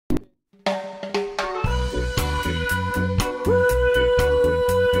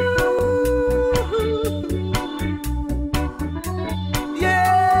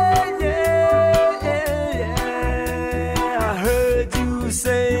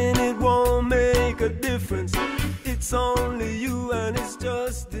It's only you and it's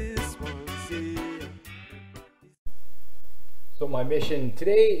just this once, yeah. So my mission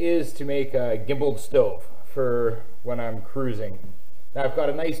today is to make a Gimballed stove for when I'm cruising. Now I've got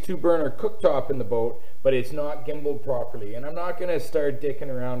a nice 2-burner cooktop in the boat, but it's not gimballed properly, and I'm not going to start dicking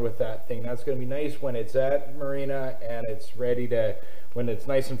around with that thing. That's going to be nice when it's at marina and it's ready to, when it's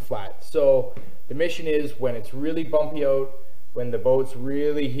nice and flat. So the mission is when it's really bumpy out, when the boat's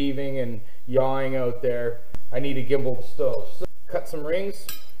really heaving and yawing out there, I need a gimballed stove. So cut some rings,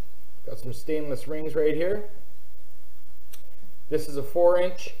 got some stainless rings right here. This is a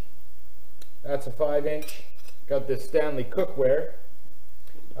 4-inch, that's a 5-inch. Got this Stanley cookware.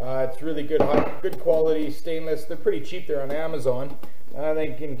 It's really good quality stainless. They're pretty cheap. They're on Amazon. I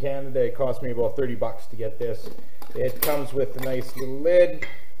think in Canada it cost me about 30 bucks to get this. It comes with a nice little lid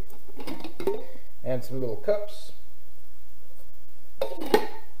and some little cups.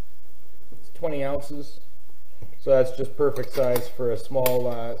 It's 20 ounces, so that's just perfect size for a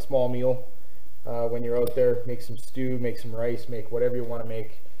small meal. When you're out there, make some stew, make some rice, make whatever you want to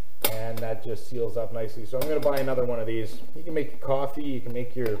make, and that just seals up nicely. So I'm going to buy another one of these. You can make coffee, you can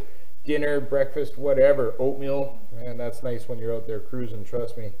make your dinner, breakfast, whatever, oatmeal, and that's nice when you're out there cruising,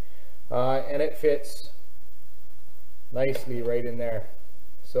 trust me. And it fits nicely right in there.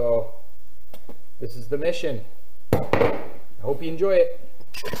 So this is the mission. I hope you enjoy it.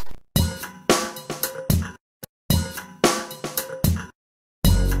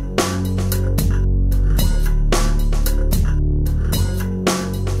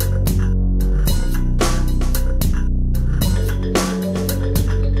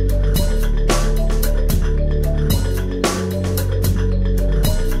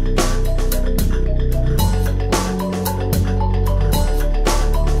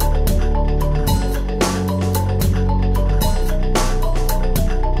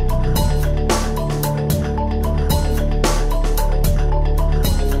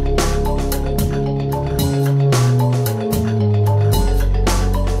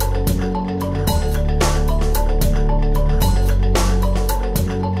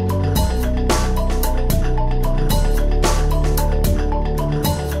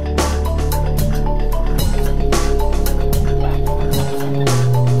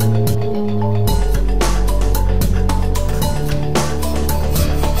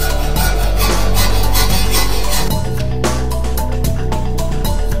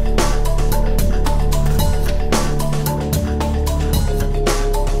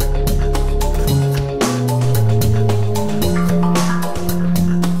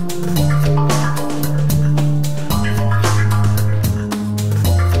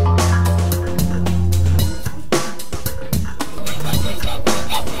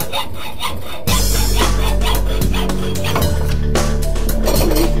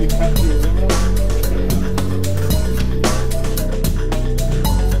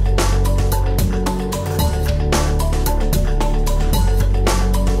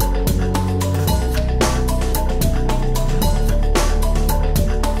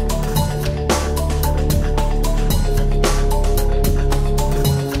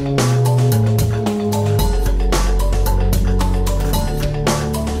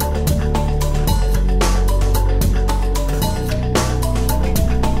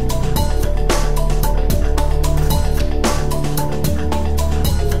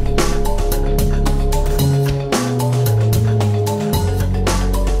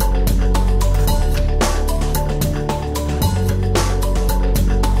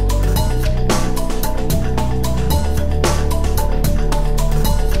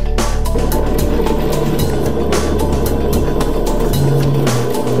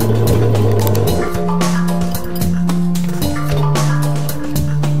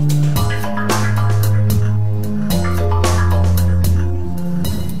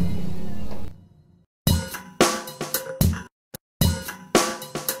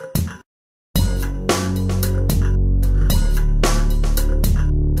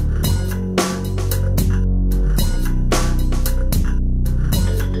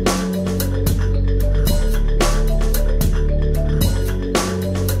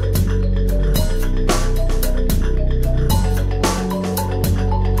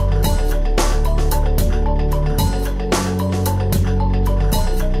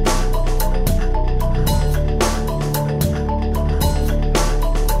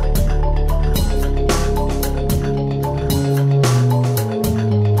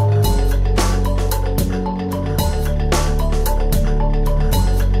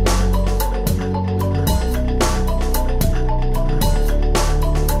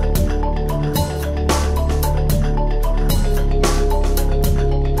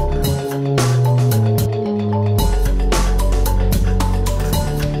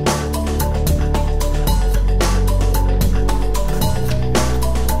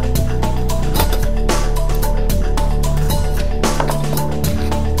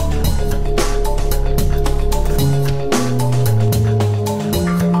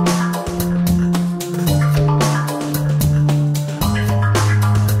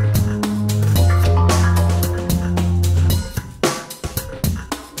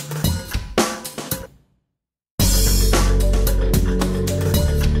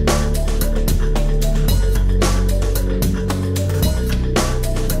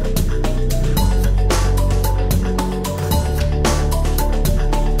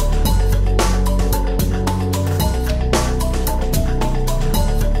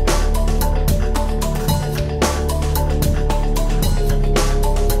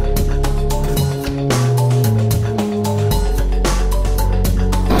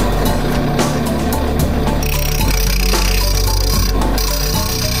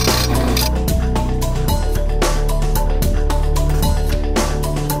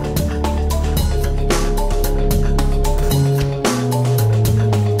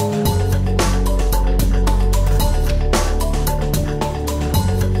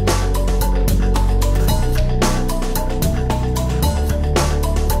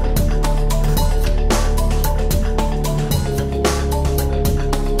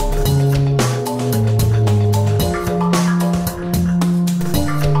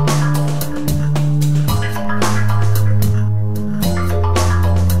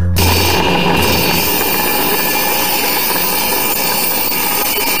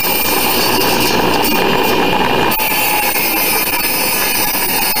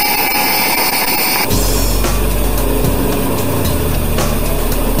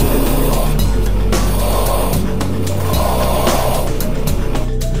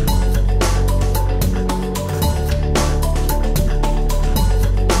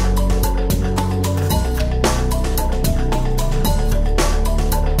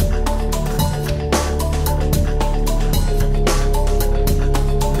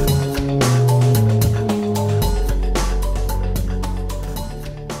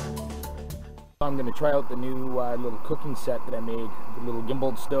 try out the new little cooking set that I made, the little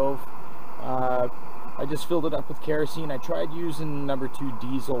Gimballed stove. I just filled it up with kerosene. I tried using number 2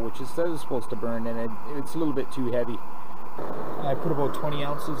 diesel, which it says it's supposed to burn, and it's a little bit too heavy. I put about 20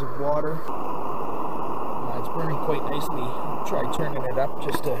 ounces of water. It's burning quite nicely. Try turning it up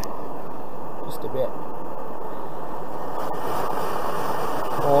just a bit.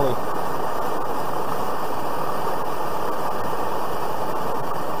 Holy.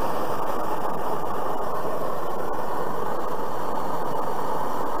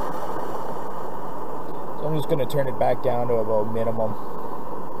 So I'm just going to turn it back down to about minimum.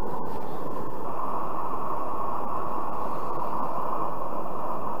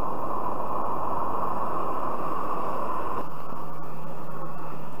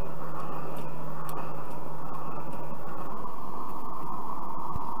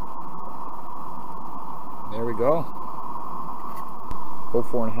 There we go. About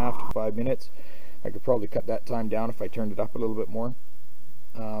 4.5 to 5 minutes. I could probably cut that time down if I turned it up a little bit more.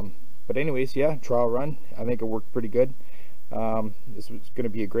 But anyways, yeah, trial run. I think it worked pretty good. This was going to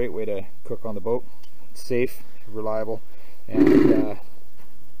be a great way to cook on the boat. It's safe, reliable, and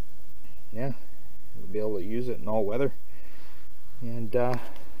yeah, we'll be able to use it in all weather. And I'm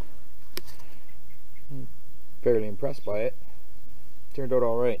fairly impressed by it. Turned out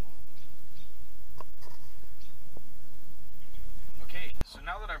all right. So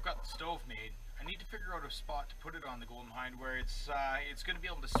now that I've got the stove made, I need to figure out a spot to put it on the Golden Hind where it's going to be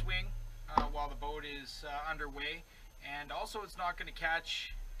able to swing while the boat is underway, and also it's not going to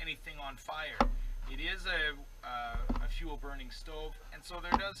catch anything on fire. It is a fuel burning stove, and so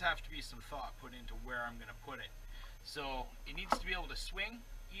there does have to be some thought put into where I'm going to put it. So it needs to be able to swing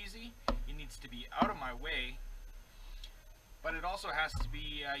easy, it needs to be out of my way, but it also has to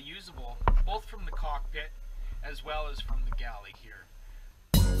be usable both from the cockpit as well as from the galley here.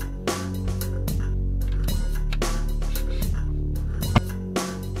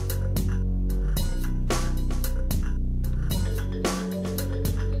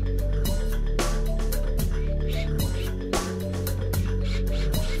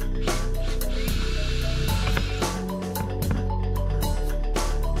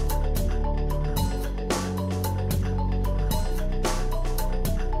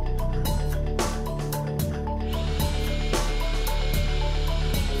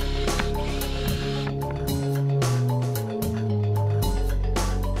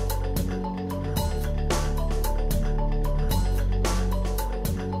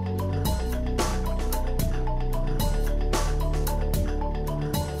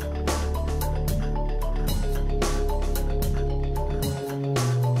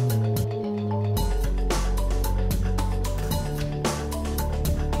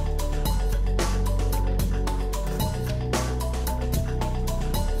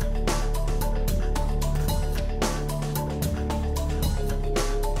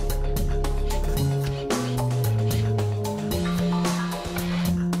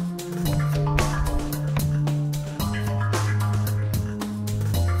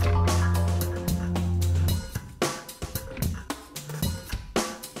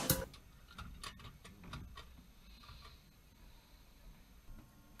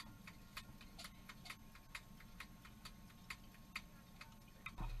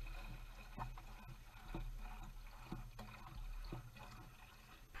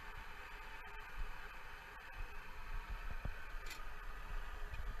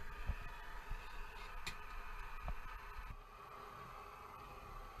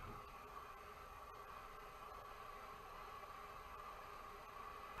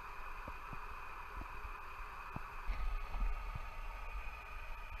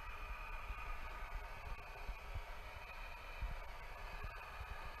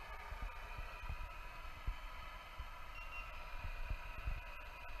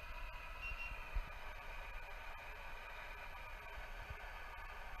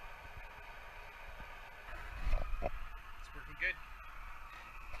 Good.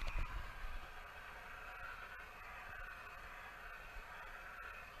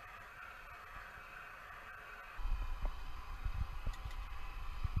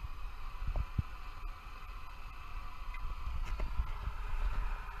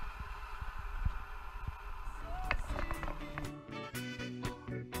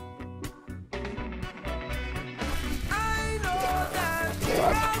 I know that you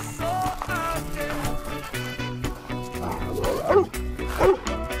are so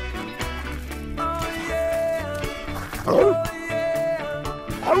Oh yeah, oh yeah,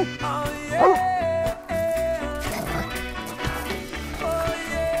 oh yeah.